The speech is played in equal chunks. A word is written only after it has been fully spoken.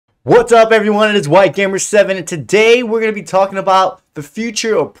What's up, everyone? It is White Gamer 7, and today we're going to be talking about the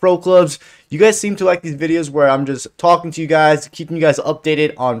future of pro clubs. You guys seem to like these videos where I'm just talking to you guys, keeping you guys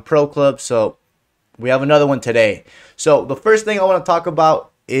updated on pro clubs, so we have another one today. So the first thing I want to talk about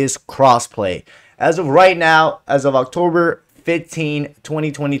is crossplay. As of right now, as of October 15,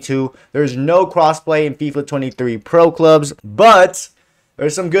 2022, there's no crossplay in FIFA 23 pro clubs, but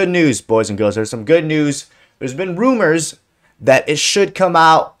there's some good news, boys and girls. There's some good news. There's been rumors that it should come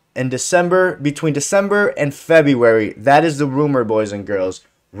out in December, between December and February. That is the rumor, boys and girls.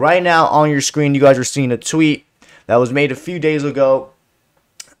 Right now on your screen, you guys are seeing a tweet that was made a few days ago.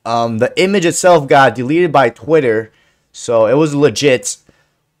 The image itself got deleted by Twitter, so it was legit.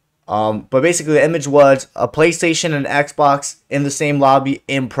 But basically the image was a PlayStation and Xbox in the same lobby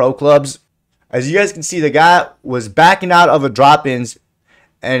in pro clubs. As you guys can see, the guy was backing out of a drop-ins,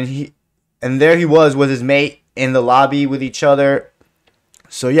 and there he was with his mate in the lobby with each other.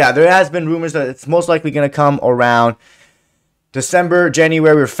 So yeah, there has been rumors that it's most likely going to come around December,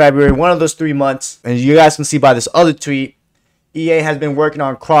 January, or February, one of those 3 months. And you guys can see by this other tweet, EA has been working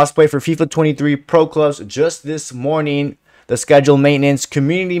on crossplay for FIFA 23 pro clubs. Just this morning, the scheduled maintenance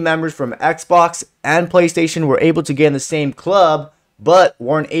community members from Xbox and PlayStation were able to get in the same club, but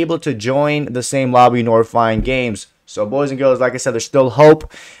weren't able to join the same lobby nor find games. So boys and girls, like I said, there's still hope.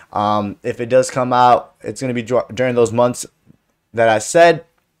 If it does come out, it's going to be during those months that I said,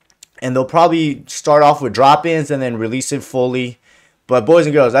 and they'll probably start off with drop-ins and then release it fully. But boys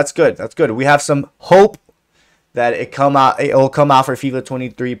and girls, that's good. That's good. We have some hope that it will come out for FIFA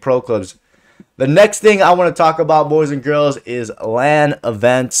 23 pro clubs. The next thing I want to talk about, boys and girls, is LAN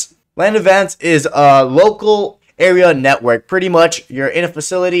events. LAN events is a local area network. Pretty much, you're in a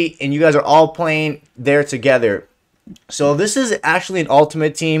facility and you guys are all playing there together. So this is actually an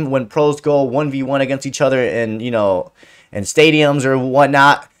ultimate team when pros go 1v1 against each other in, in stadiums or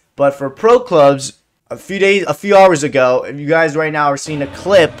whatnot. But for pro clubs, a few hours ago, you guys right now are seeing a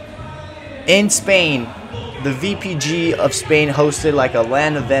clip in Spain. The VPG of Spain hosted like a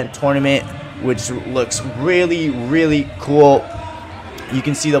LAN event tournament, which looks really, really cool. You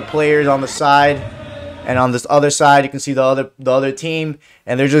can see the players on the side, and on this other side, you can see the other team,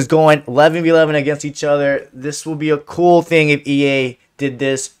 and they're just going 11v11 against each other. This will be a cool thing if EA did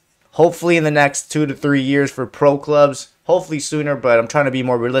this. Hopefully in the next 2 to 3 years for pro clubs. Hopefully sooner, but I'm trying to be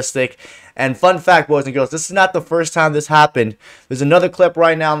more realistic. And fun fact, boys and girls, this is not the first time this happened. There's another clip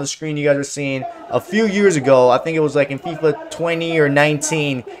right now on the screen you guys are seeing. A few years ago, I think it was like in FIFA 20 or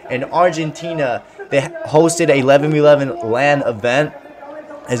 19, in Argentina, they hosted a 11v11 LAN event.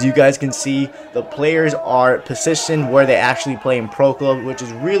 As you guys can see, the players are positioned where they actually play in pro club, which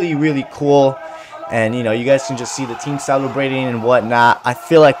is really, really cool. And, you guys can just see the team celebrating and whatnot. I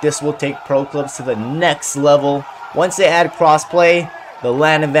feel like this will take pro clubs to the next level. Once they add crossplay, the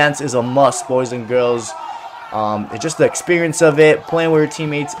LAN events is a must, boys and girls. It's just the experience of it, playing with your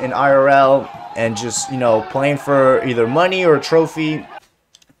teammates in IRL, and just, playing for either money or a trophy.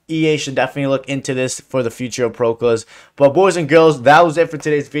 EA should definitely look into this for the future of pro clubs. But boys and girls, that was it for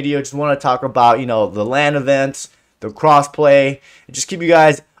today's video. Just want to talk about, the LAN events, the crossplay, and just keep you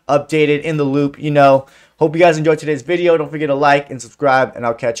guys updated in the loop. Hope you guys enjoyed today's video. Don't forget to like and subscribe, and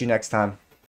I'll catch you next time.